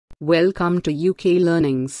Welcome to UK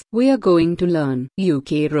Learnings. We are going to learn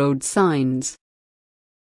UK road signs.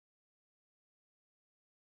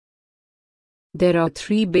 There are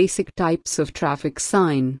three basic types of traffic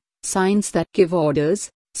sign: signs that give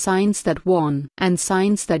orders, signs that warn, and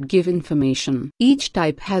signs that give information. Each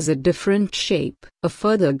type has a different shape. A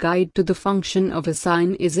further guide to the function of a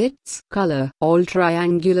sign is its color. All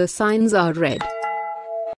triangular signs are red.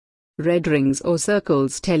 Red rings or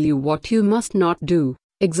circles tell you what you must not do.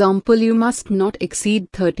 Example: you must not exceed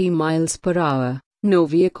 30 miles per hour. No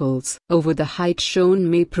vehicles over the height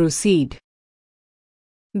shown may proceed.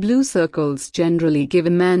 Blue circles generally give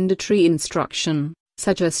a mandatory instruction,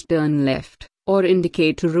 such as turn left, or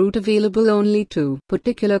indicate a route available only to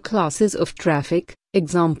particular classes of traffic,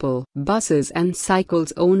 example, buses and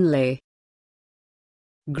cycles only.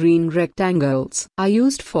 Green rectangles are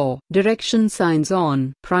used for direction signs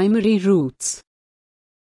on primary routes.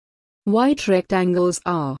 White rectangles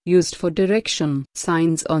are used for direction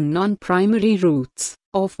signs on non-primary routes,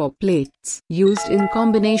 or for plates used in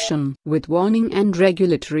combination with warning and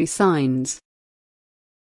regulatory signs.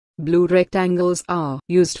 Blue rectangles are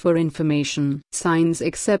used for information signs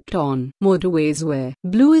except on motorways where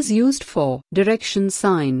blue is used for direction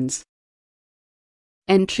signs.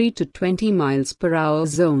 Entry to 20 miles per hour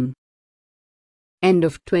zone. End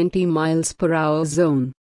of 20 miles per hour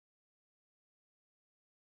zone.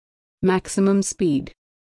 Maximum speed.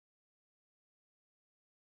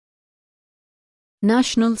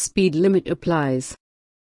 National speed limit applies.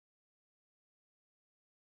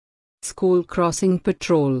 School crossing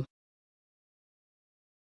patrol.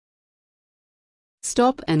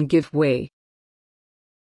 Stop and give way.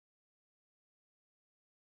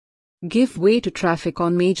 Give way to traffic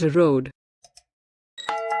on major road.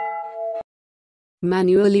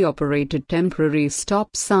 Manually operated temporary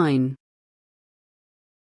stop sign.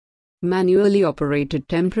 Manually operated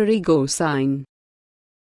temporary go sign.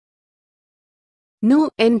 No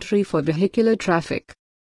entry for vehicular traffic.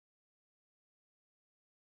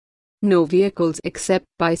 No vehicles except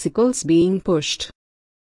bicycles being pushed.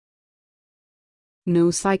 No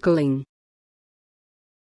cycling.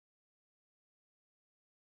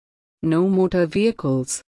 No motor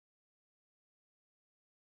vehicles.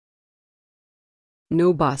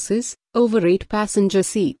 No buses over 8 passenger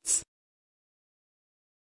seats.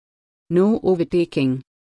 No overtaking.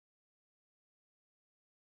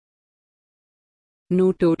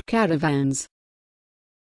 No towed caravans.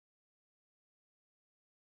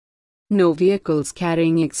 No vehicles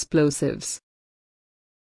carrying explosives.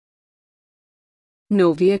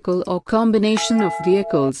 No vehicle or combination of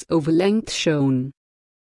vehicles over length shown.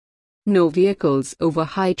 No vehicles over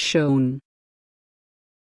height shown.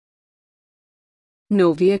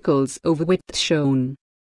 No vehicles over width shown.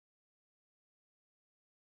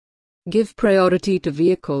 Give priority to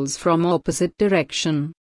vehicles from opposite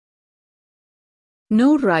direction.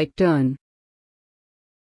 No right turn.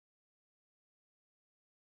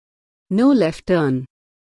 No left turn.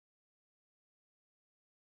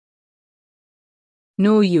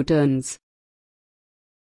 No U-turns.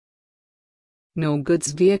 No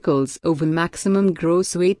goods vehicles over maximum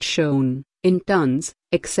gross weight shown, in tons,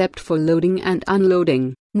 except for loading and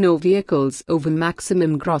unloading. No vehicles over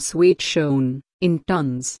maximum gross weight shown, in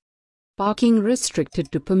tons. Parking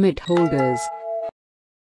restricted to permit holders.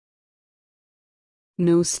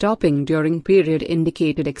 No stopping during period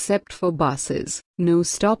indicated except for buses. No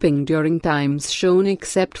stopping during times shown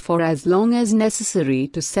except for as long as necessary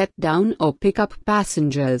to set down or pick up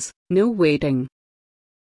passengers. No waiting.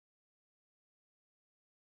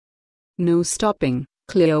 No stopping,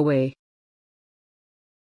 clear way.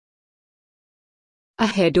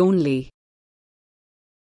 Ahead only.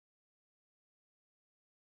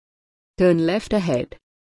 Turn left ahead.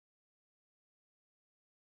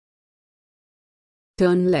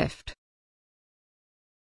 Turn left.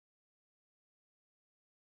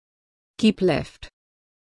 Keep left.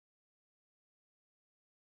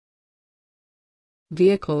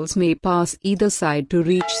 Vehicles may pass either side to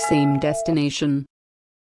reach same destination.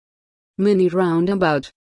 Mini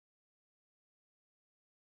roundabout.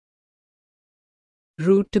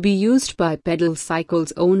 Route to be used by pedal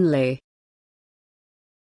cycles only.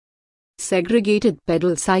 Segregated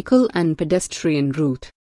pedal cycle and pedestrian route.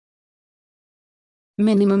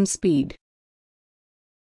 Minimum speed.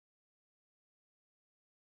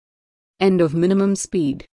 End of minimum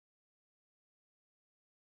speed.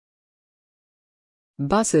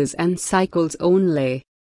 Buses and cycles only.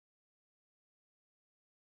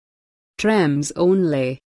 Trams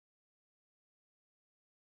only.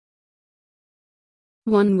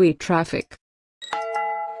 One-way traffic.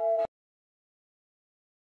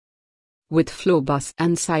 with flow bus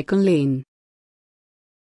and cycle lane.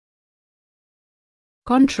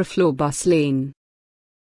 Contraflow bus lane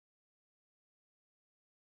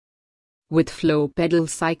with flow pedal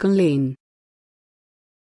cycle lane.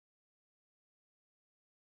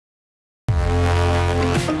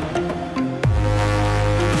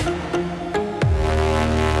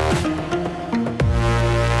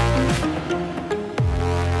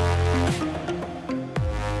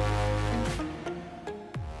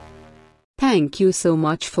 Thank you so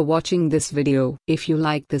much for watching this video. If you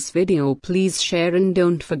like this video, please share and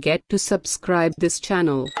don't forget to subscribe this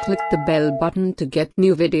channel. Click the bell button to get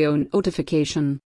new video notification.